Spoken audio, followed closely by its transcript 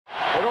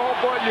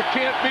football. You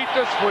can't beat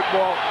this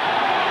football.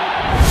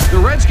 The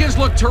Redskins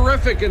look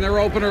terrific in their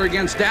opener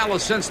against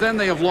Dallas. Since then,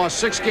 they have lost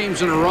 6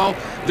 games in a row,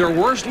 their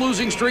worst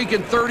losing streak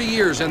in 30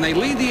 years, and they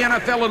lead the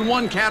NFL in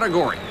one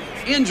category: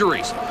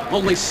 injuries.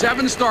 Only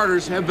 7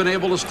 starters have been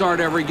able to start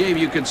every game.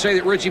 You could say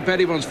that Richie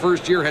Pettibon's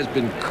first year has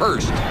been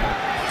cursed.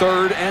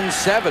 3rd and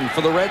 7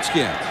 for the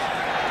Redskins.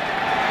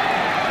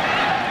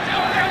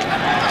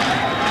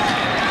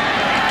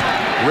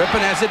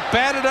 Rypien has it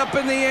batted up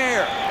in the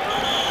air.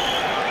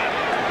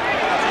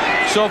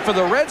 So for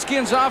the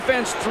Redskins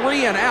offense,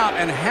 3 and out.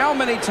 And how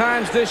many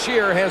times this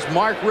year has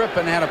Mark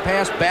Rypien had a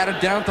pass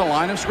batted down at the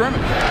line of scrimmage?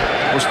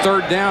 It was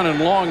 3rd down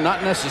and long,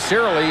 not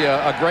necessarily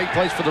a great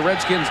place for the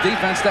Redskins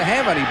defense to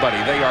have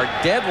anybody. They are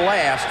dead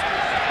last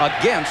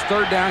against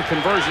 3rd down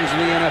conversions in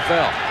the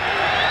NFL.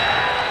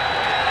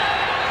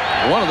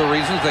 One of the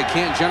reasons they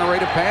can't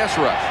generate a pass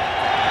rush.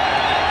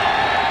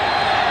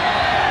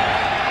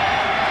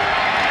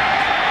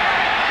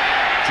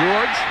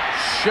 George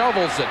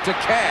shovels it to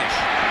Cash.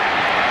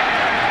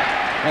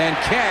 And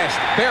Cash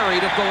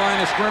buried at the line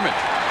of scrimmage.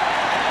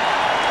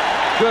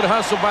 Good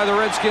hustle by the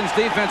Redskins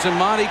defense, and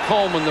Monty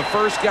Coleman, the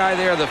first guy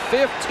there, the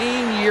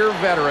 15-year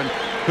veteran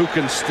who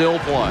can still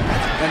play.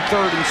 And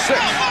 3rd and 6.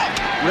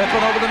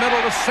 Rypien over the middle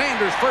to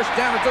Sanders. First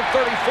down at the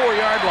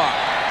 34-yard line.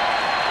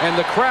 And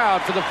the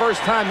crowd, for the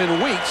first time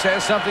in weeks,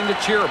 has something to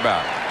cheer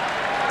about.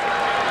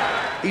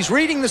 He's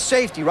reading the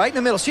safety right in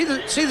the middle. See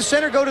the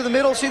center go to the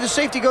middle. See the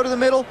safety go to the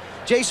middle.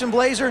 Jason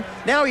Blazer.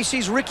 Now he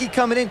sees Ricky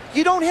coming in.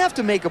 You don't have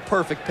to make a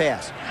perfect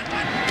pass.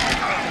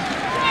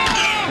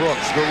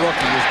 Brooks, the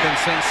rookie, has been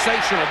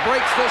sensational.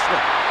 Breaks this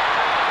one.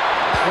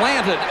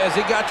 Planted as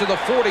he got to the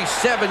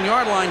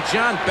 47-yard line.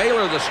 John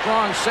Baylor, the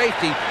strong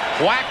safety,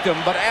 whacked him,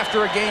 but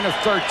after a gain of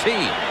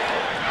 13.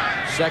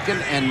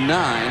 2nd and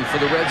 9 for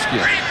the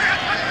Redskins.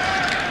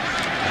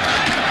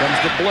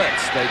 Comes the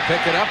blitz. They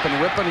pick it up, and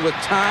Rypien with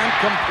time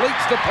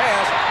completes the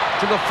pass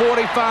to the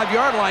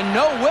 45-yard line.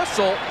 No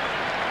whistle.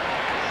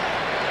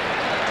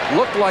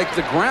 Looked like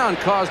the ground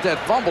caused that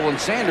fumble, and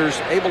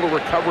Sanders able to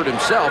recover it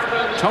himself.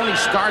 Tony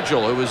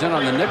Stargell, who was in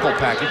on the nickel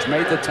package,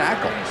 made the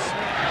tackle.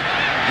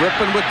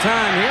 Rypien with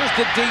time. Here's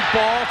the deep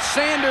ball.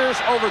 Sanders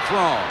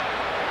overthrown.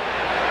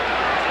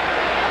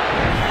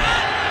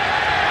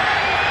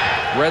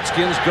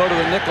 Redskins go to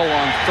the nickel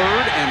on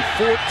 3rd and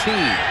 14.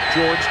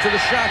 George to the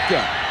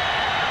shotgun.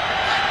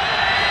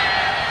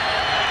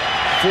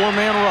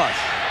 4-man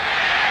rush.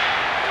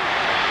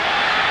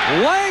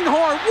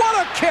 Langhorne, what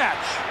a catch!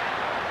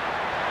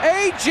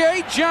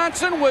 A.J.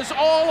 Johnson was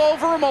all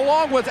over him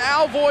along with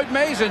Alvoid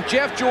Mays, and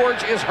Jeff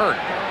George is hurt.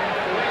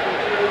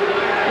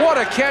 What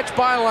a catch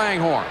by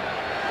Langhorne.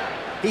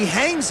 He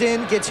hangs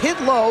in, gets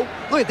hit low.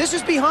 Look, this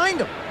is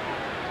behind him.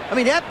 I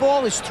mean, that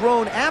ball is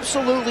thrown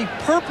absolutely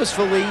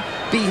purposefully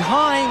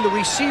behind the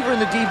receiver and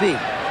the DB.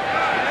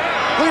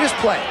 Look at this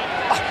play.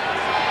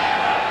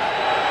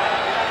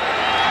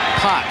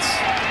 Potts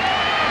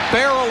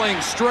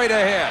barreling straight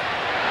ahead.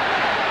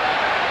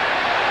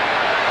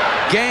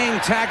 Gang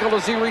tackle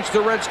as he reached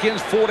the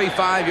Redskins'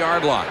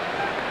 45-yard line.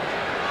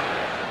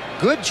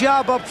 Good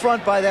job up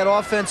front by that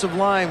offensive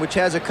line, which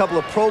has a couple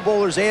of Pro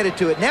Bowlers added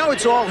to it. Now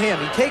it's all him.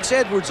 He takes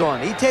Edwards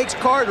on. He takes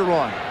Carter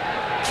on.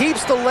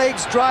 Keeps the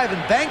legs driving.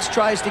 Banks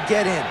tries to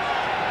get in.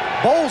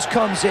 Bowles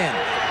comes in.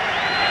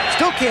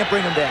 Still can't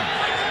bring him down.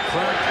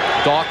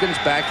 Dawkins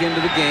back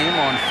into the game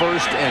on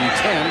 1st and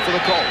 10 for the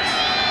Colts.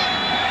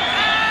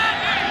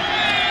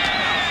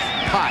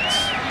 Potts.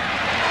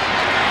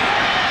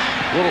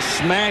 Little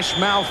smash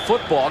mouth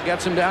football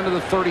gets him down to the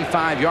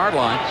 35-yard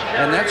line,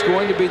 and that's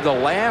going to be the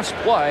last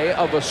play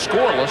of a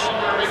scoreless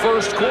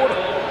first quarter.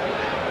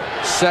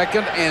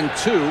 2nd and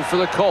 2 for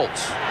the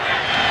Colts.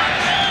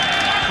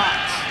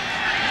 Potts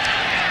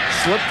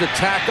slipped the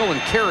tackle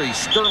and carries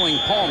Sterling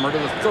Palmer to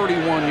the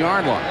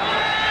 31-yard line.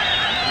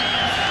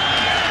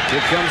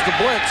 Here comes the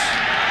blitz.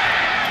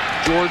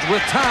 George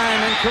with time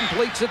and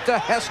completes it to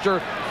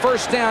Hester.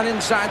 First down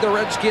inside the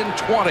Redskin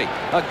 20.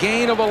 A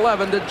gain of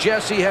 11 to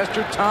Jesse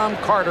Hester. Tom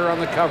Carter on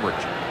the coverage.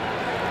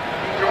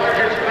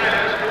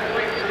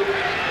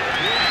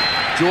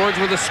 George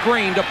with a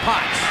screen to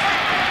Potts.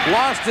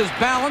 Lost his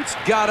balance,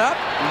 got up,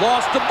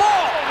 lost the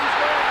ball.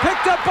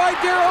 Picked up by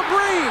Darrell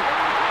Green.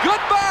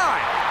 Goodbye.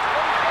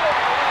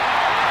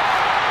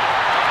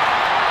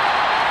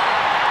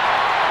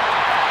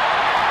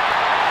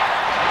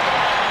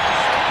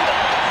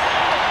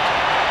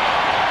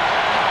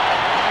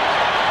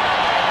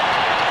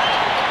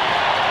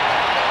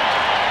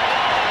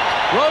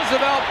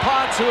 Roosevelt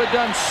Potts, who had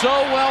done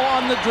so well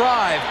on the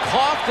drive,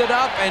 coughed it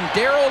up, and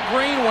Darrell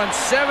Green went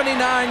 79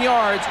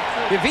 yards.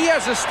 If he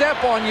has a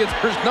step on you,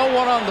 there's no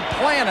one on the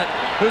planet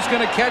who's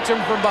going to catch him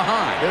from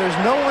behind. There's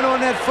no one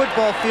on that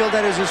football field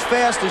that is as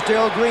fast as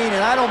Darrell Green, and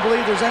I don't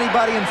believe there's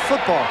anybody in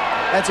football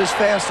that's as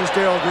fast as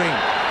Darrell Green.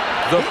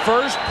 The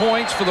first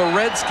points for the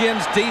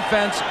Redskins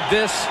defense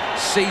this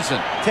season.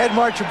 Ted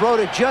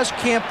Marchibroda just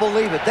can't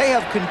believe it. They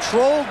have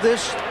controlled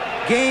this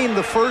game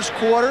the first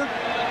quarter,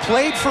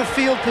 played for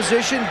field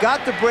position,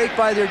 got the break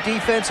by their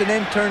defense, and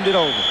then turned it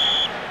over.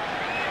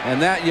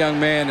 And that young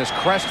man is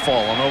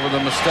crestfallen over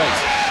the mistake.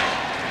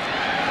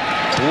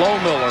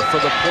 Lohmiller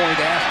for the point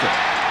after.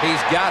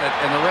 He's got it,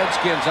 and the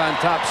Redskins on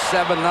top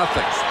 7-0.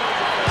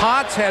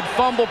 Potts had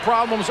fumble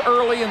problems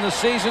early in the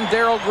season.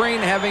 Darrell Green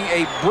having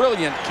a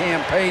brilliant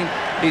campaign.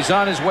 He's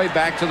on his way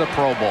back to the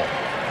Pro Bowl.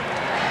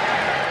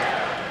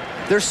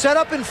 They're set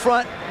up in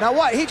front. Now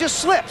what? He just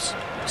slips.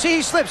 See,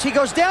 he slips. He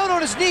goes down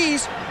on his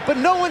knees, but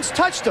no one's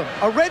touched him.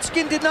 A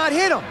Redskin did not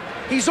hit him.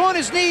 He's on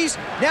his knees.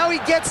 Now he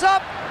gets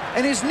up,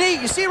 and his knee,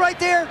 you see right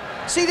there?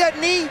 See that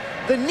knee?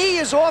 The knee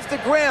is off the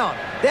ground.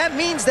 That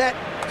means that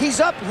he's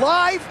up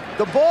live.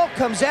 The ball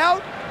comes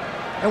out,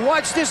 and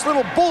watch this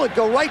little bullet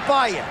go right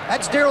by you.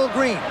 That's Darrell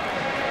Green.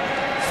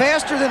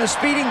 Faster than a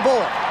speeding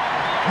bullet.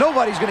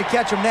 Nobody's going to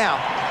catch him now.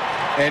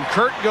 And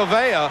Kurt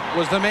Gouveia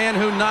was the man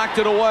who knocked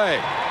it away.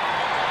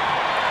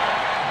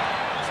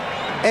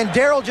 And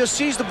Darrell just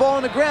sees the ball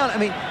on the ground. I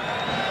mean,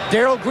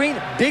 Darrell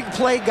Green, big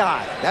play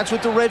guy. That's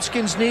what the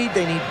Redskins need.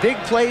 They need big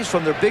plays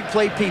from their big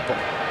play people.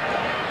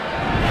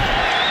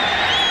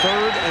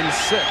 3rd and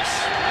 6.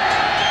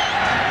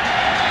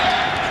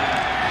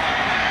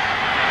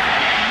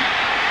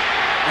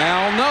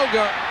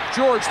 Alnoga,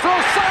 George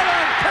throws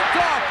sideline, picked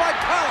off by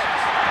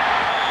Collins.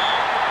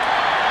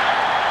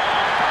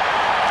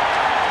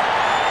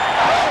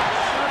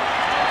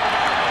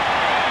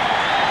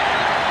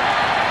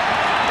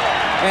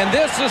 And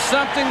this is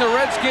something the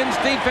Redskins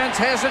defense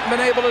hasn't been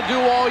able to do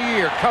all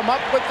year. Come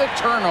up with the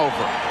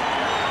turnover.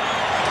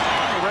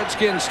 The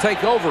Redskins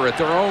take over at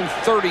their own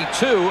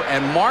 32,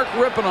 and Mark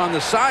Rypien on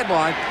the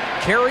sideline.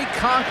 Kerry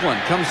Conklin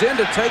comes in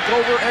to take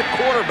over at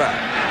quarterback.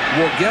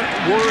 We'll get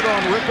word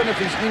on Rypien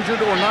if he's injured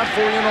or not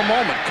for you in a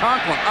moment.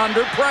 Conklin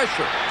under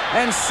pressure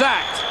and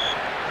sacked.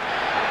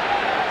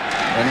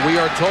 And we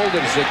are told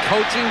it is a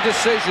coaching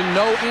decision,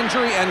 no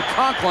injury, and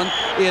Conklin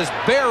is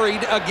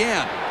buried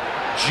again.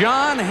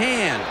 John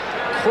Hand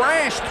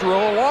crashed through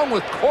along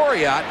with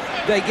Coriat.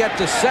 They get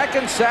the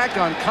 2nd sack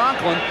on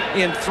Conklin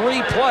in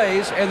 3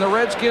 plays, and the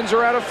Redskins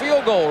are out of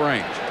field goal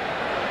range.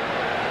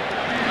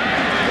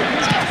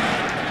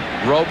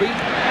 Roby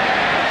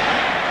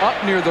up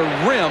near the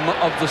rim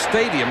of the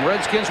stadium.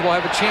 Redskins will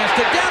have a chance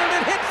to down it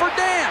and hit for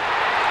Dan.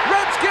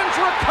 Redskins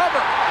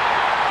recover.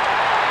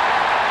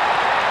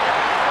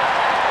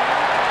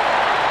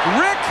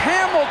 Rick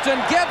Hamilton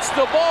gets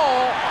the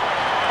ball,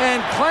 and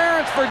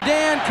Clarence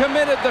Verdun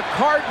committed the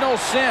cardinal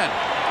sin.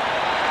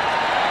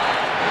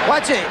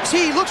 Watch it.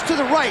 See, he looks to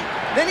the right.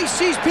 Then he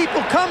sees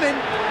people coming.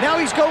 Now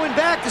he's going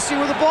back to see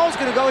where the ball's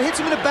going to go. It hits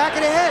him in the back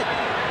of the head.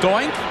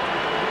 Doink.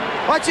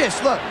 Watch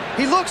this. Look.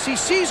 He looks. He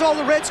sees all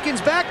the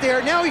Redskins back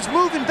there. Now he's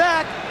moving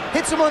back.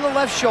 Hits him on the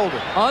left shoulder.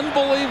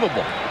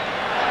 Unbelievable.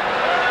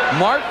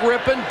 Mark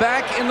Rypien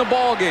back in the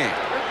ball game.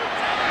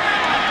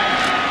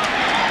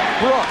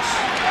 Brooks.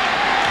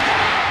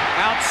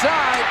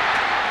 Outside.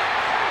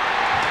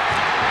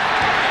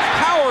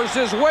 Powers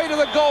his way to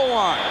the goal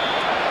line.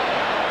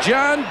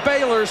 John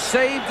Baylor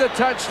saved the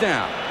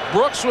touchdown.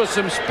 Brooks with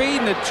some speed,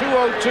 and at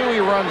 2:02 he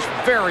runs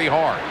very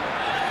hard.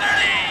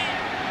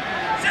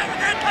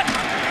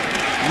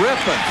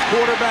 Rypien,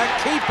 quarterback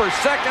keeper,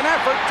 2nd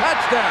effort,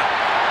 touchdown.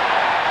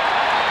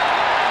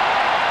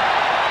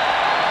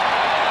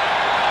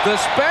 The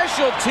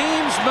special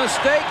teams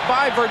mistake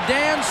by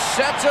Verdun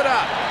sets it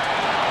up.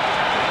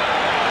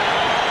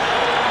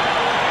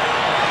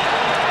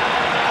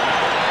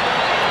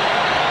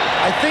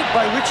 I think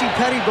by Richie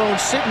Pettibon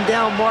sitting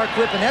down Mark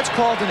Rypien, that's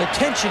called an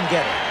attention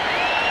getter.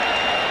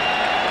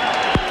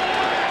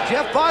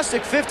 Jeff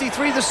Bostic,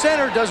 53, the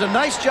center, does a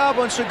nice job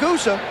on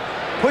Segusa.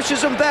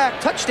 Pushes him back.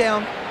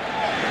 Touchdown.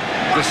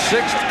 The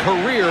 6th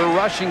career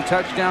rushing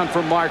touchdown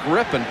for Mark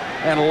Rypien,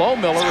 and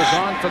Lohmiller is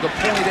on for the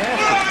point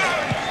after.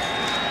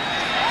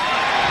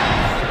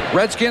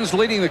 Redskins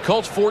leading the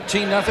Colts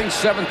 14-0,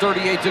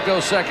 7:38 to go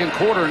 2nd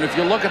quarter. And if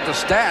you look at the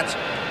stats,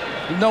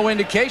 no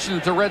indication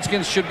that the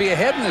Redskins should be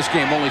ahead in this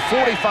game. Only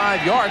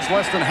 45 yards,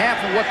 less than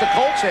half of what the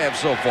Colts have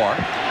so far.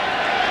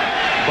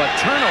 But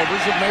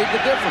turnovers have made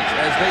the difference,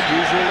 as they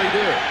usually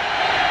do.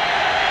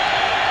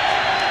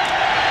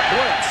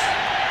 Blitz.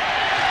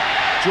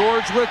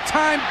 George with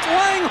time.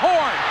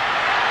 Langhorn.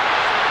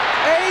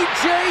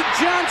 A.J.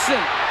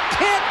 Johnson.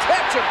 Can't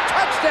catch him.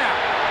 Touchdown.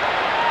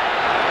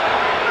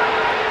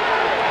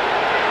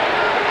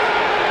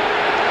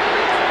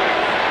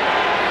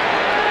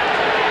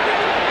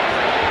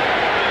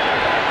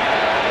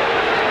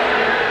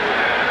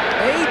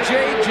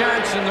 A.J.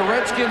 Johnson, the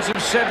Redskins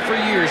have said for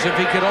years, if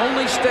he could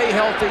only stay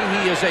healthy,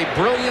 he is a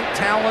brilliant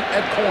talent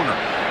at corner.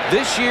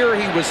 This year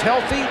he was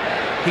healthy.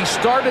 He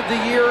started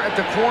the year at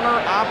the corner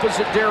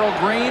opposite Darrell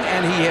Green,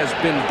 and he has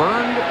been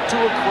burned to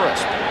a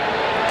crisp.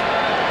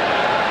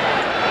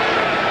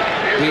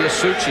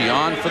 Biasucci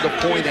on for the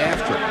point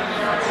after.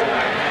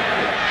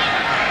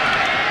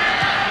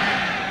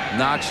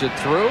 Knocks it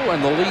through,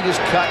 and the lead is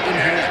cut in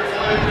half.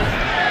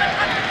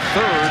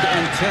 3rd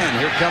and 10.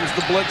 Here comes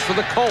the blitz for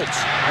the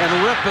Colts, and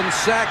Rypien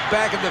sacked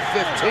back at the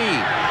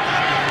 15.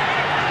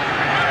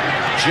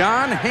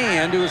 John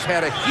Hand, who has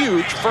had a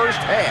huge first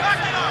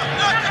half.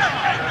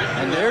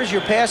 And there's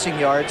your passing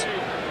yards.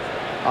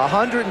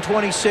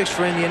 126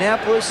 for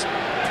Indianapolis,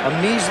 a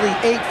measly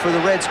 8 for the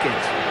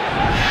Redskins.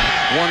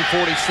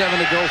 1:47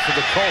 to go for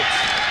the Colts.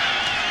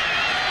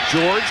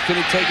 George, can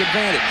he take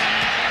advantage?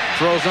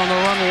 Throws on the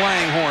run.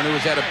 Langhorne, who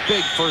has had a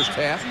big first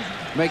half,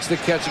 makes the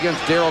catch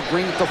against Darrell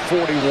Green at the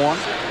 41.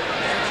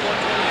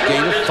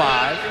 Gain of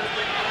 5.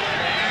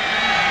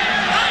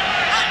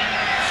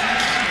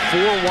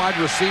 4 wide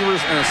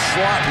receivers and a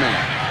slot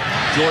man.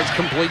 George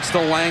completes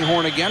the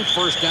Langhorne again.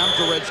 First down at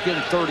the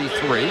Redskin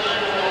 33.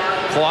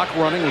 Clock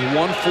running with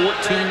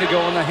 1:14 to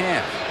go in the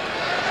half.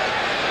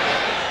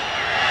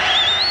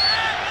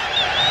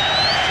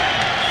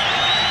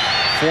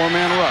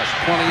 Four-man rush,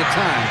 plenty of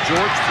time.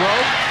 George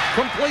throws,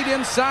 complete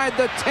inside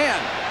the 10.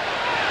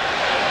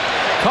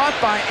 Caught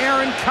by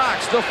Aaron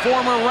Cox, the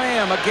former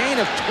Ram, a gain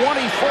of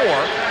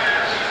 24.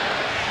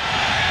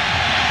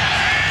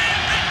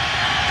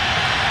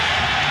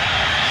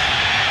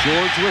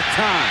 George with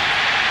time.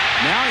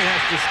 Now he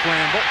has to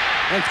scramble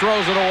and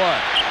throws it away.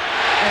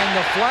 And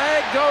the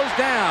flag goes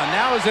down.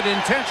 Now is it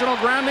intentional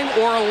grounding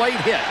or a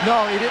late hit?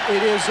 No,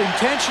 it is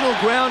intentional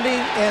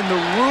grounding, and the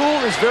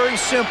rule is very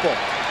simple.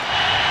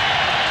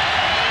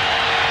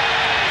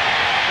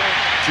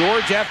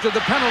 George, after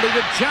the penalty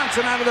to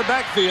Johnson out of the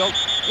backfield,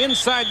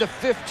 inside the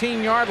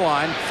 15-yard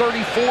line.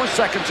 34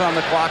 seconds on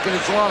the clock, and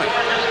it's running.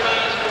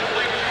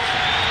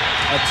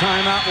 A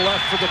timeout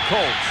left for the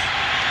Colts.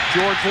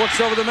 George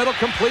looks over the middle,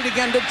 complete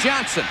again to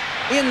Johnson.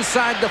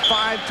 Inside the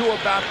 5 to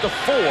about the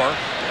 4.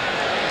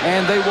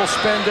 And they will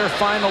spend their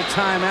final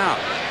timeout.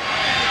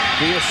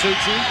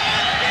 Biasucci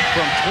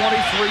from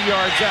 23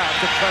 yards out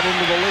to cut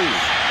into the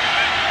lead.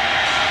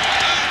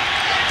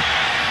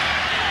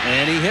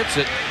 And he hits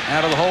it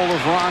out of the hole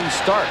of Ron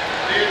Stark.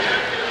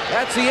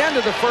 That's the end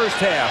of the first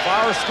half.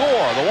 Our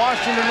score, the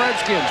Washington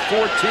Redskins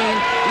 14,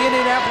 the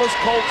Indianapolis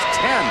Colts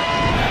 10.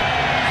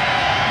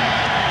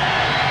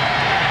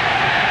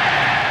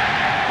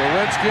 The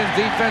Redskins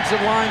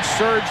defensive line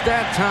surged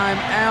that time.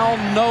 Al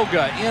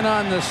Noga in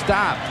on the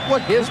stop.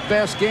 His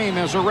best game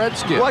as a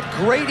Redskin. What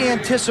great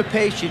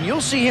anticipation.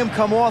 You'll see him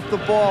come off the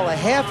ball a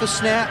half a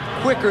snap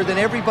quicker than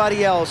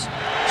everybody else.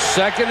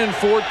 2nd and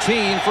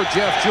 14 for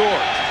Jeff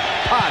George.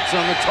 Potts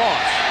on the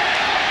toss.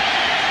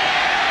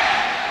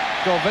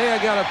 Gouveia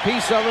got a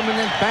piece of him, and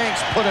then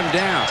Banks put him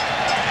down.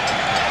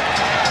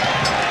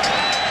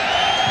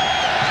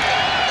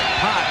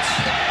 Potts.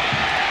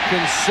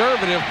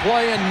 Conservative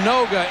play, and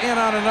Noga in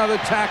on another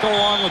tackle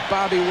along with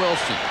Bobby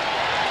Wilson.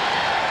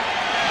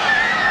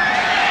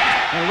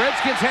 And the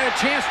Redskins had a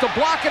chance to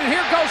block it, and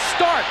here goes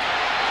Stark.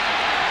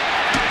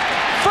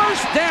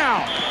 First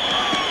down.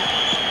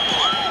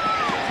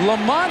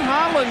 Lamont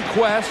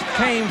Hollandquest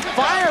came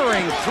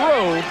firing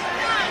through,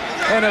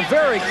 and a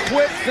very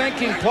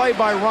quick-thinking play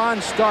by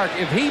Ron Stark.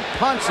 If he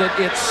punts it,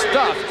 it's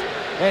stuffed,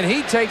 and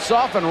he takes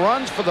off and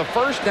runs for the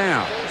first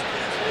down.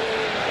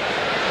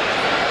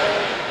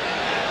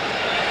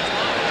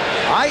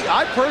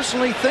 I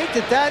personally think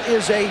that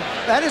is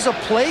a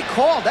play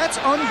call. That's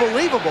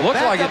unbelievable.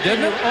 Looked like it,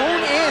 didn't it?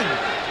 Own end.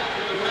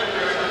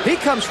 He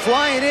comes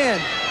flying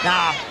in.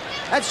 Nah,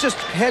 that's just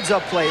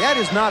heads-up play. That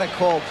is not a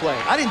called play.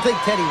 I didn't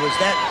think Teddy was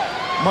that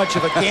much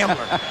of a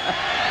gambler.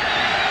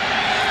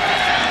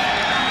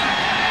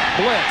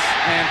 Blitz,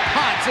 and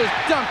Potts is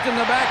dumped in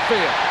the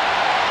backfield.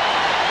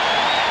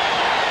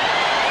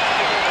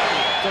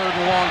 3rd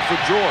and long for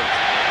George.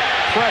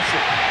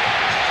 Pressure.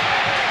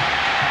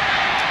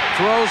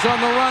 Throws on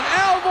the run.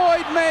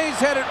 Alvoid Mays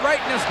had it right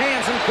in his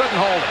hands and couldn't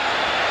hold it.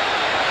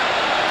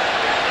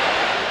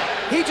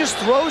 He just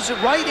throws it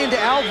right into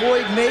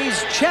Alvoid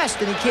Mays'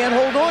 chest, and he can't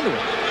hold on to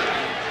it.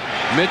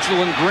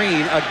 Mitchell and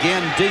Green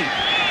again deep.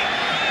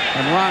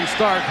 And Ron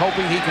Stark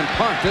hoping he can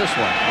punt this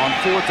one on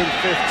 4th and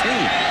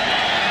 15.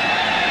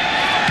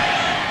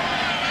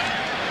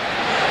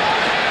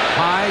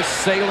 High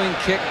sailing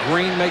kick.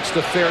 Green makes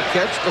the fair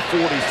catch, the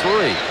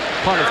 43.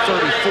 Punt of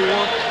 34,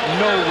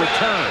 no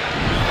return.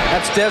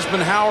 That's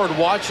Desmond Howard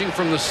watching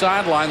from the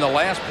sideline, the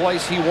last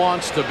place he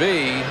wants to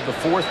be. The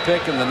 4th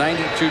pick in the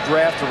 92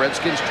 draft. The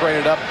Redskins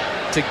traded up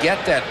to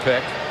get that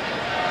pick.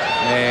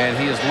 And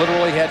he has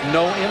literally had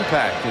no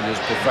impact in his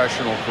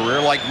professional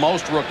career, like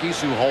most rookies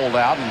who hold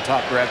out and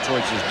top draft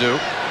choices do.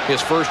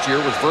 His first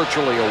year was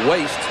virtually a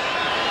waste,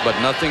 but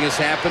nothing has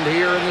happened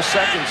here in the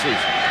second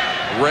season.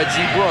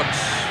 Reggie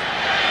Brooks,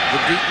 the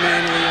deep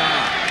man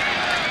Leon.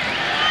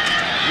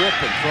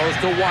 Rypien throws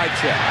to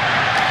Wycheck.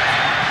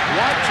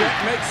 Wycheck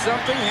makes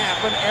something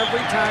happen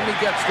every time he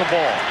gets the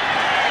ball.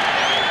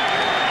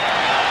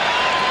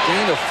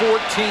 Gain of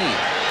 14.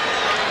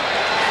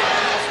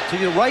 To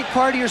the right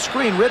part of your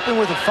screen, Rypien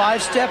with a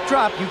 5-step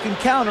drop. You can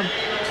count them.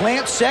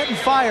 Plant, set, and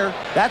fire.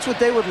 That's what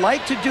they would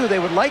like to do. They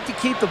would like to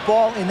keep the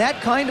ball in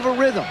that kind of a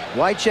rhythm.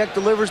 Wycheck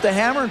delivers the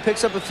hammer and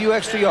picks up a few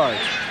extra yards.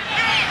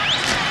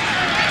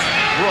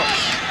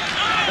 Brooks.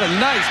 A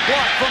nice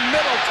block from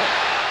Middleton.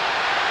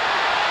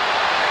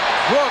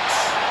 Brooks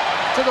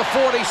to the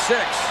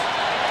 46.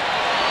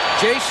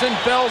 Jason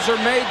Belzer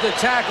made the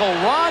tackle.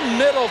 Ron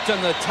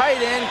Middleton, the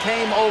tight end,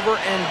 came over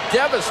and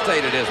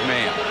devastated his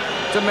man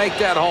to make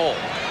that hole.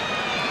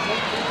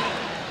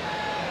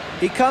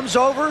 He comes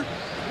over,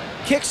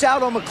 kicks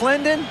out on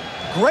McClendon.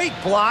 Great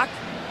block.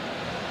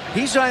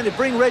 He's trying to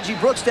bring Reggie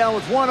Brooks down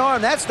with one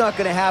arm. That's not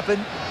going to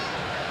happen.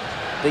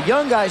 The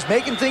young guy's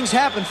making things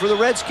happen for the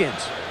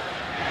Redskins.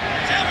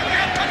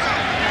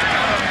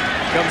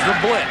 Comes the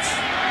blitz.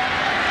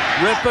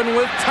 Rypien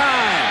with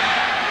time.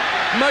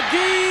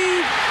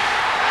 McGee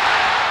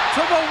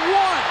to the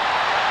 1.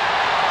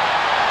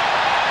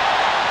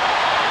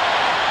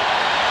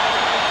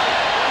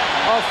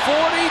 A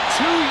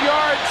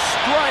 42-yard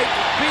strike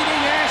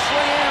beating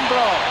Ashley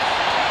Ambrose.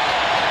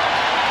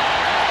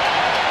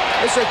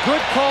 It's a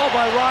good call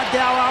by Rod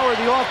Dowhour,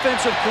 the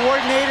offensive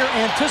coordinator,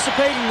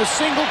 anticipating the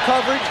single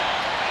coverage.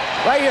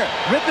 Right here,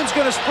 Rypien's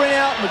going to sprint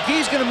out,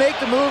 McGee's going to make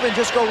the move and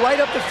just go right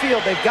up the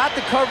field. They've got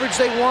the coverage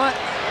they want.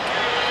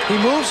 He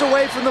moves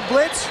away from the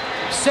blitz,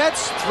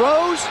 sets,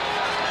 throws.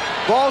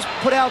 Ball's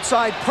put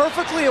outside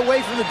perfectly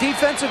away from the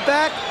defensive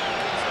back.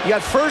 You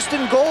got 1st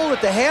and goal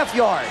at the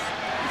half-yard.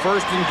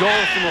 1st and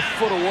goal from a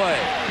foot away.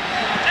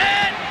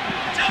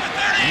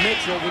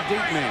 Mitchell, the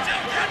deep man.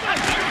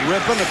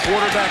 Rypien, the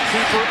quarterback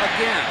keeper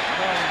again.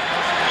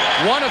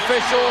 One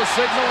official is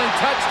signaling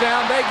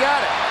touchdown. They got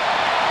it.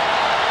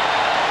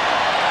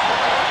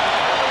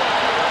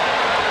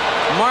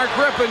 Mark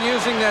Rypien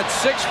using that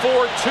 6'4",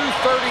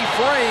 230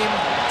 frame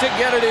to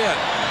get it in.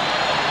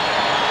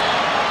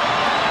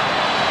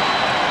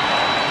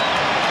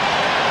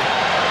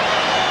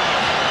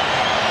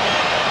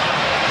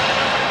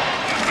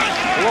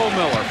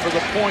 Miller for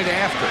the point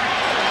after.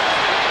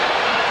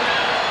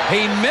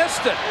 He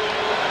missed it.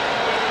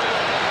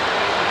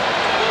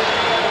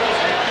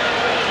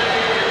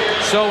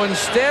 So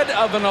instead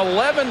of an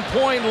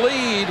 11-point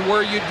lead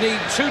where you'd need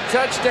 2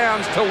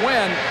 touchdowns to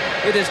win,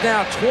 it is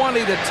now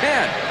 20-10.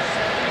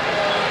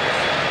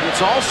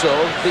 It's also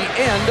the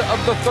end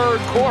of the 3rd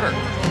quarter.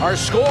 Our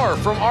score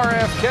from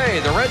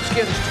RFK, the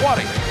Redskins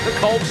 20, the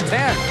Colts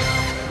 10.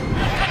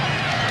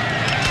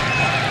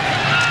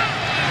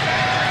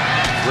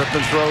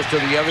 Rypien throws to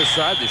the other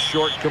side, the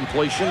short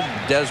completion.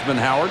 Desmond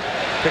Howard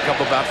pick up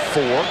about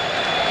 4.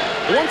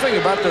 One thing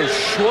about those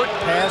short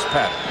pass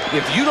patterns,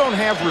 if you don't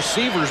have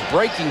receivers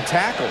breaking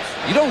tackles,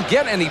 you don't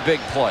get any big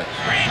plays.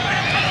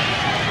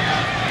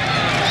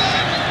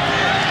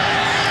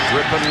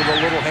 Rypien with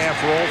a little half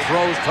roll,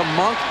 throws to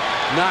Monk,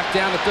 knocked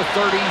down at the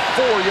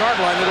 34-yard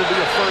line. It'll be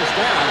a 1st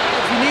down.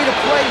 If you need a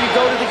play, you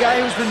go to the guy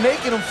who's been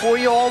making them for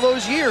you all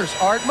those years,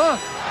 Art Monk.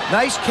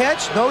 Nice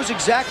catch, knows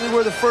exactly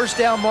where the 1st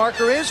down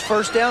marker is.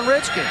 1st down,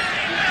 Redskins.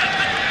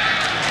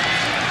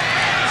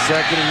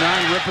 2nd and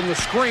 9, Rypien the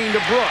screen to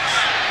Brooks.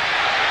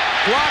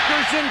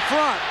 Blockers in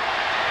front.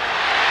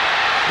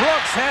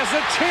 Brooks has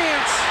a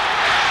chance.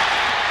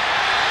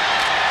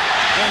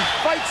 And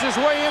fights his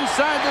way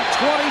inside the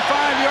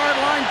 25-yard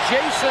line.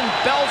 Jason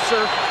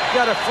Belser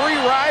got a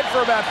free ride for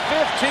about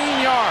 15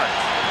 yards.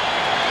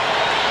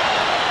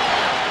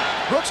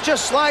 Brooks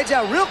just slides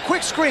out, real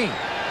quick screen.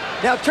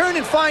 Now turn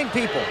and find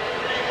people.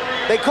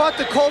 They caught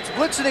the Colts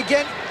blitzing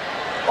again.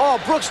 Oh,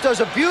 Brooks does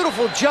a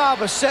beautiful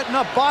job of setting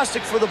up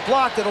Bostic for the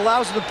block that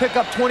allows him to pick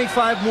up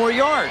 25 more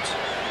yards.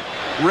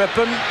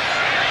 Rypien.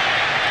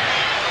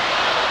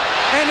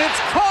 And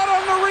it's caught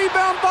on the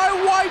rebound by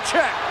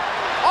Wycheck.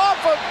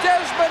 Off of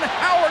Desmond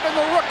Howard, and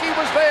the rookie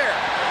was there.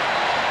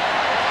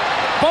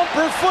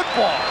 Bumper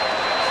football.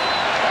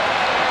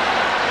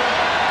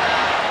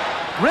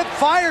 Rip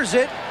fires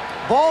it.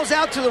 Ball's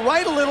out to the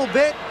right a little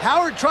bit.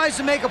 Howard tries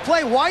to make a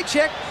play.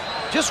 Wycheck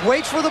just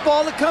waits for the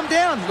ball to come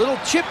down. Little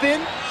chip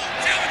in.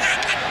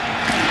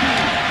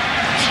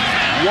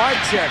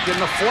 Wycheck in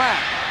the flat.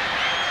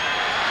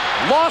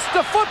 Lost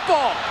the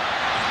football.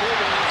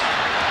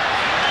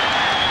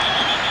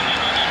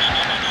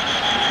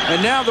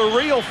 And now the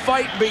real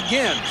fight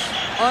begins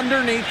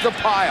underneath the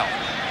pile.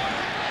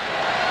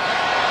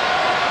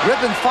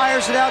 Rypien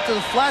fires it out to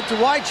the flat to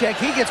Wycheck.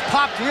 He gets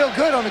popped real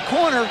good on the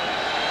corner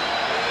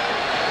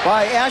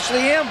by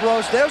Ashley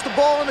Ambrose. There's the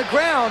ball on the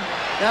ground.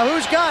 Now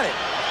who's got it?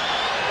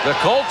 The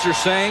Colts are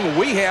saying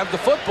we have the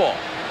football.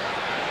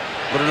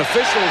 But an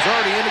official has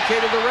already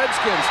indicated the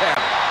Redskins have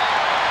it.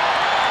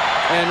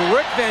 And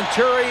Rick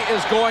Venturi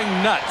is going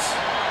nuts.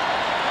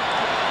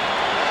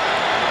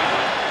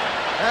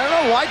 I don't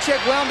know.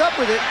 Wycheck wound up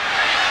with it.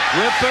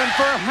 Rypien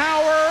for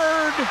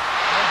Howard.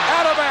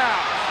 Out of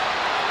bounds.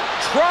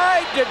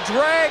 Tried to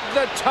drag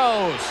the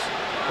toes.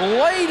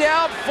 Laid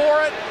out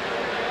for it.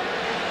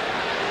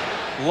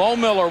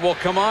 Miller will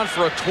come on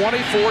for a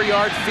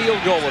 24-yard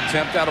field goal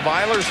attempt out of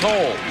Eiler's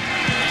hole.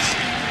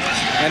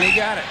 And he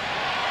got it.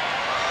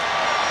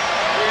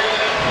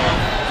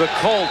 The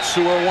Colts,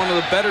 who are one of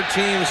the better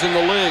teams in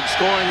the league,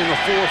 scoring in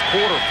the 4th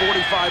quarter,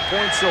 45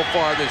 points so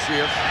far this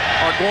year,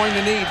 are going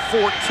to need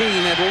 14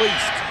 at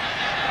least.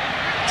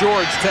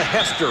 George to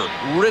Hester,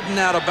 ridden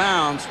out of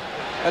bounds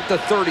at the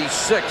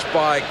 36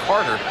 by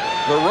Carter,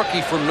 the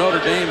rookie from Notre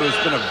Dame, who's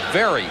been a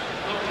very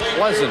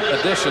pleasant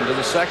addition to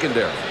the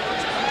secondary.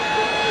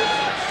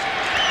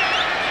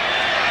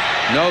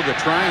 Noga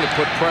trying to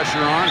put pressure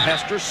on.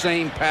 Hester,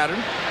 same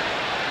pattern,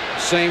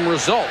 same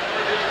result.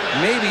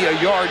 Maybe a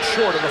yard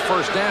short of the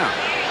 1st down.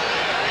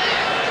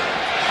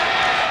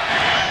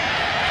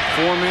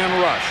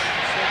 Four-man rush.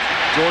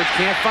 George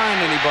can't find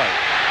anybody.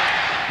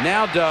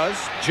 Now does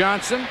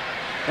Johnson,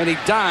 and he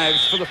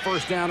dives for the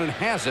first down and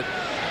has it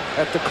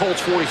at the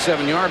Colts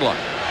 47-yard line.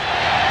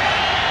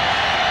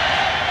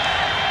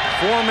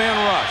 Four-man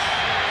rush.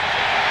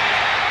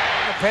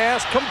 The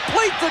pass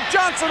complete to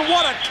Johnson.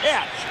 What a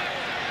catch.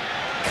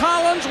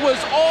 Collins was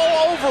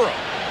all over him.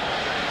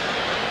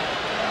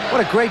 What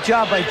a great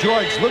job by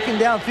George. Looking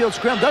downfield,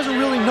 scramble, doesn't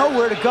really know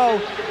where to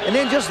go, and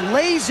then just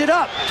lays it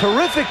up.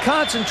 Terrific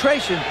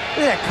concentration.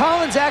 Look at that.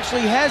 Collins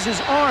actually has his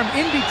arm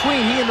in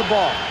between he and the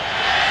ball.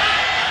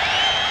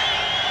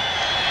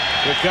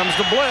 Here comes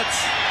the blitz.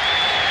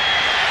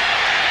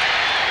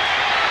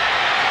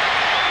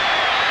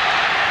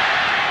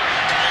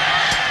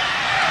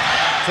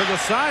 To the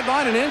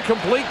sideline, an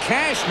incomplete.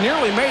 Cash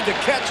nearly made the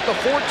catch the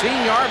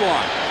 14-yard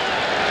line.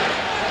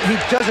 He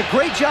does a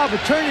great job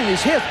of turning his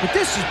hips, but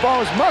this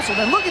ball is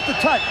muscled. And look at the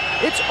touch.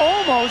 It's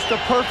almost a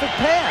perfect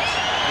pass.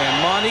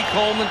 And Monty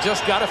Coleman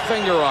just got a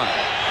finger on it.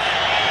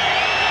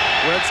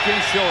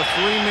 Redskins show a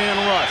three-man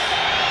rush.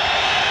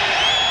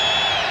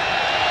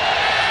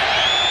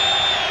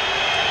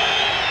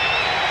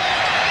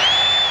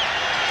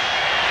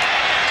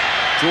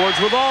 George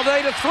with all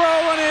day to throw,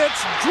 and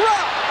it's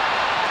dropped.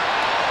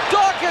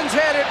 Dawkins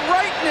had it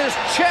right in his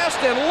chest,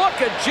 and look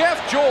at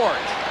Jeff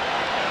George.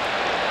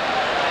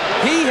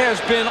 He has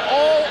been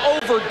all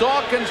over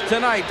Dawkins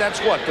tonight. That's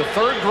what, the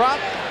third drop?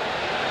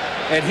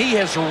 And he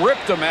has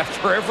ripped them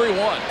after every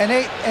one. And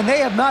they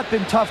have not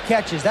been tough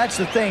catches. That's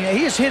the thing.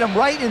 He has hit him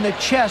right in the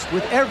chest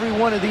with every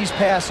one of these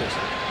passes.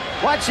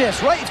 Watch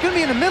this, right? It's going to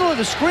be in the middle of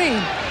the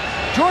screen.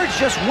 George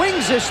just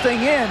wings this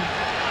thing in.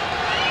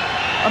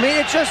 I mean,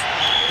 it's just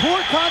poor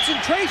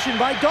concentration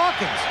by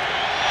Dawkins.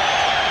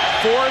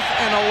 4th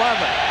and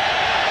 11.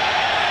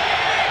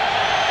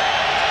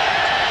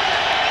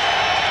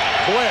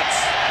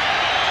 Blitz.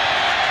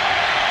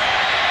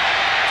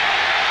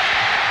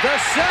 The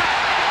sack.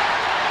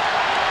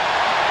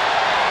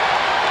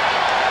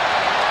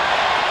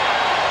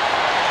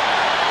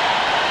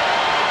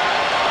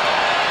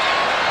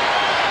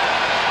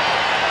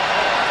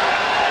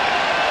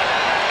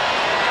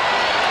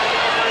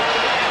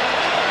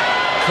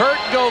 Kurt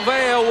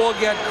Govea will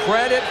get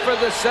credit for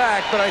the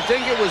sack, but I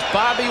think it was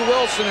Bobby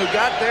Wilson who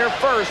got there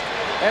first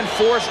and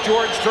forced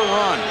George to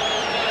run.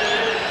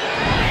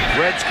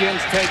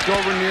 Redskins take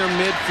over near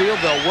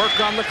midfield. They'll work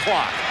on the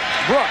clock.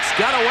 Brooks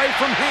got away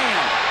from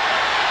Ham.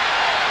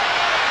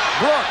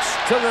 Brooks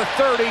to the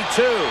 32.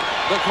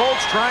 The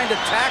Colts trying to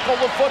tackle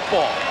the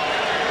football.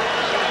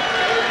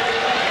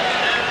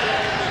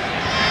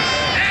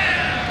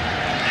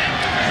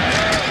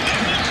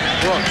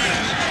 Brooks.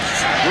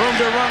 Room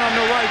to run on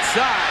the right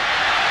side.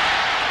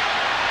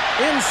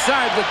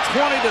 Inside the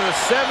 20 to the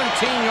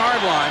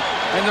 17-yard line.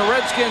 And the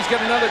Redskins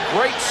get another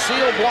great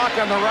seal block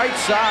on the right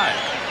side.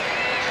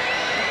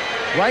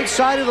 Right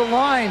side of the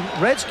line.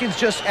 Redskins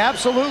just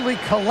absolutely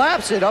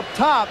collapse it up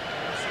top.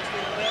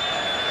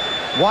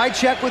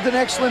 Wycheck with an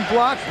excellent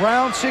block.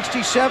 Brown,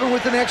 67,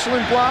 with an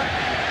excellent block.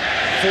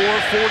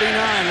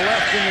 4:49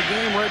 left in the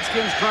game.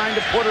 Redskins trying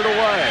to put it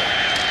away.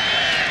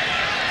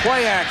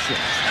 Play action.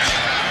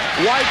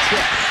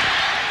 Wycheck.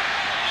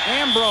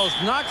 Ambrose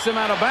knocks him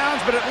out of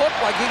bounds, but it looked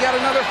like he got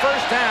another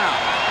first down.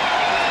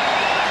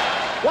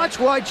 Watch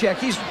Wycheck.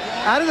 He's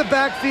out of the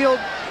backfield.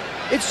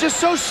 It's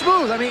just so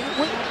smooth. I mean,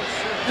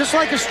 just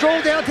like a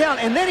stroll downtown.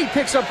 And then he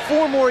picks up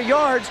 4 more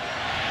yards.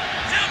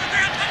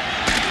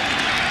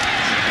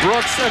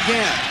 Brooks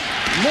again.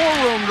 More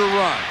room to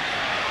run.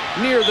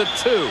 Near the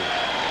 2.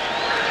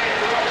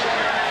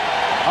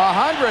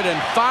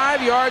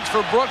 105 yards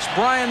for Brooks.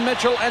 Brian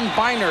Mitchell and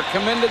Biner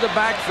come into the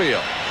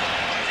backfield.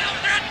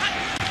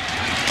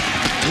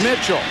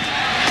 Mitchell.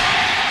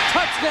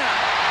 Touchdown.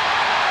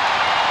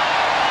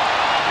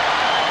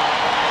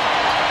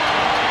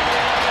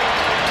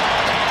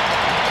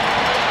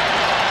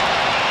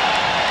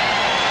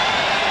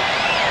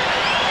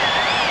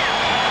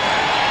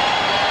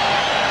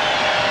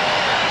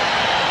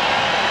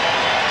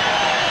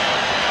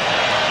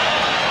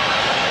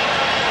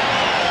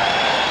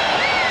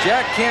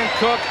 Jack Kent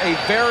Cooke, a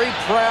very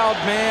proud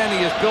man.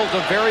 He has built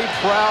a very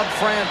proud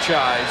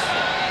franchise.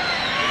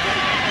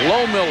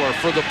 Lohmiller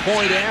for the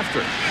point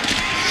after.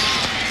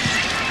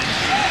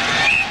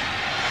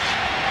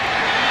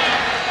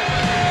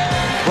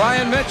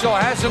 Brian Mitchell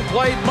hasn't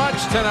played much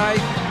tonight,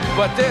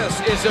 but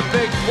this is a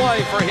big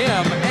play for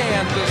him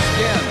and the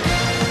Skins.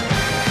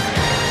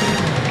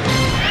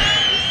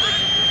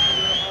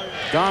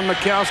 Don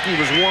Mikowski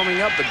was warming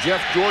up, but Jeff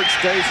George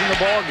stays in the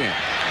ballgame.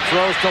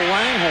 Throws to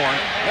Langhorne.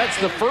 That's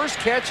the first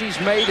catch he's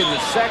made in the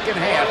second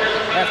half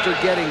after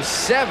getting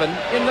 7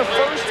 in the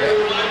first half.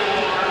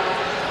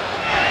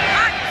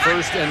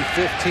 1st and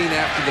 15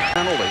 after the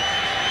penalty.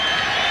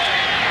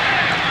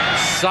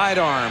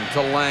 Sidearm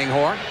to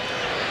Langhorne.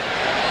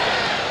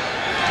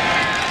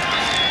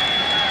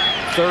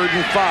 3rd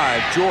and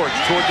 5. George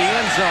toward the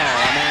end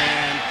zone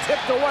and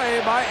tipped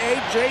away by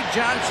A.J.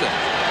 Johnson.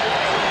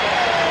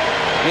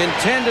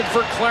 Intended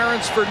for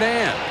Clarence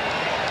Verdun.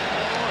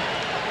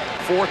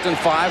 4th and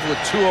 5 with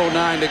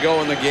 2:09 to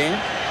go in the game.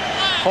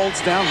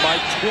 Colts down by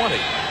 20.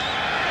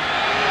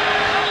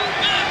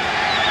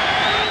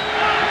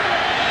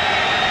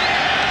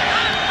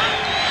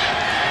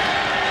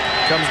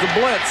 Comes the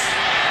blitz.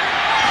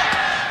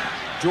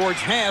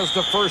 George has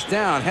the first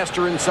down.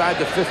 Hester inside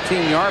the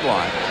 15-yard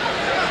line.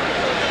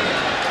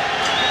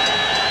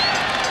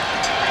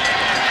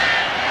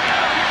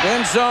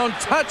 End zone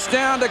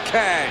touchdown to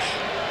Cash.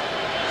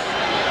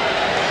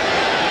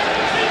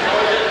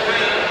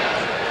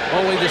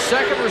 Only the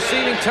second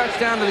receiving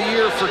touchdown of the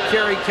year for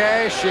Kerry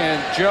Cash.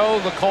 And Joe,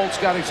 the Colts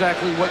got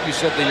exactly what you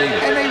said they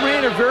needed. And they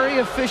ran a very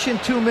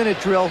efficient 2-minute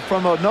drill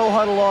from a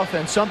no-huddle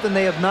offense, something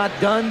they have not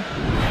done.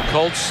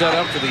 Colts set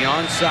up for the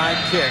onside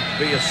kick.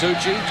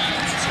 Biasucci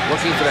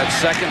looking for that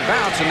second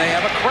bounce, and they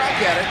have a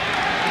crack at it.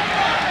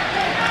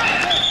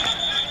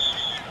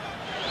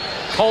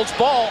 Colts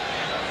ball.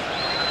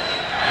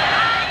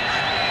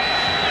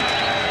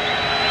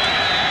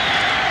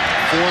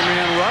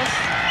 Four-man rush.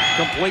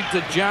 Complete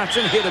to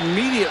Johnson. Hit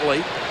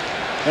immediately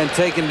and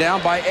taken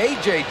down by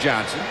A.J.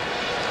 Johnson.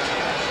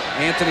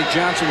 Anthony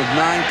Johnson with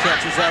 9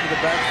 catches out of the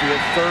backfield.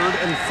 3rd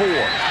and 4.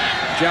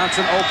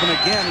 Johnson open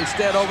again.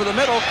 Instead over the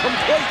middle.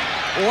 Complete.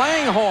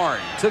 Langhorn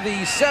to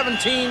the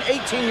 17,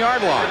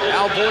 18-yard line.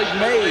 Alvoid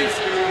Mays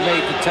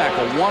made the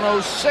tackle.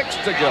 1:06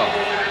 to go.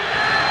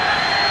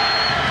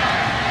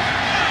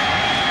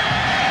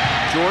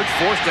 George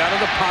forced out of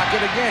the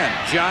pocket again.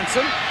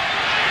 Johnson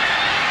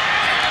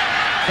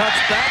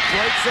cuts back,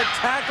 breaks a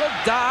tackle,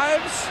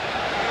 dives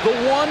the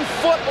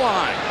 1-foot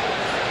line.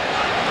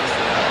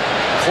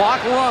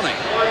 Clock running.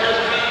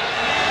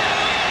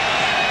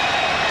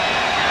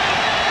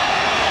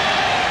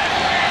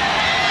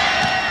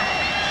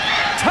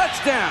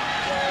 Touchdown.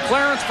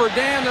 Clearance for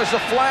Dan. There's a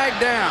flag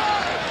down.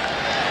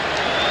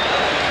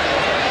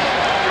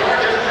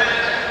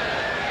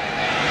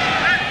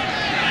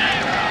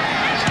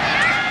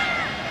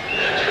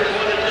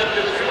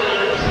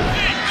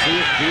 See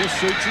if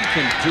Biasucci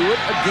can do it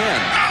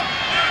again.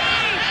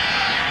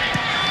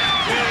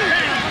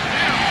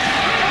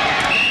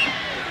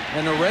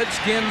 And the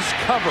Redskins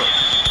cover.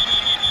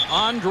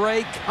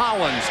 Andre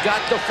Collins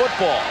got the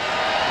football.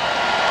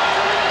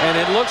 And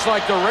it looks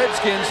like the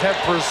Redskins have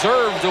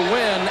preserved the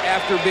win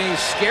after being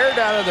scared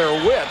out of their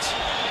wits,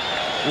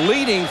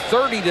 leading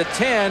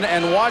 30-10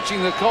 and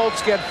watching the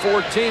Colts get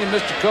 14. And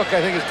Mr. Cook, I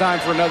think it's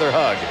time for another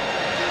hug.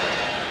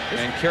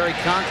 And Kerry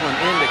Conklin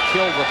in to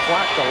kill the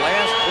clock, the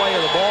last play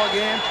of the ball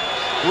game.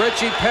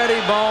 Richie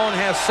Pettibon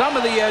has some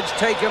of the edge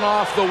taken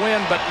off the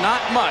win, but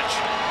not much.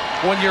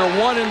 When you're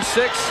 1-6,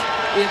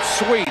 it's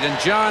sweet. And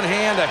John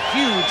Hand, a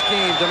huge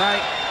game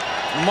tonight.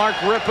 Mark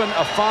Rypien,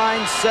 a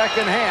fine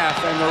second half,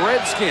 and the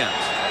Redskins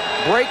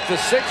break the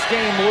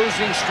 6-game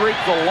losing streak,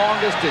 the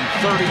longest in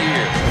 30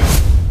 years.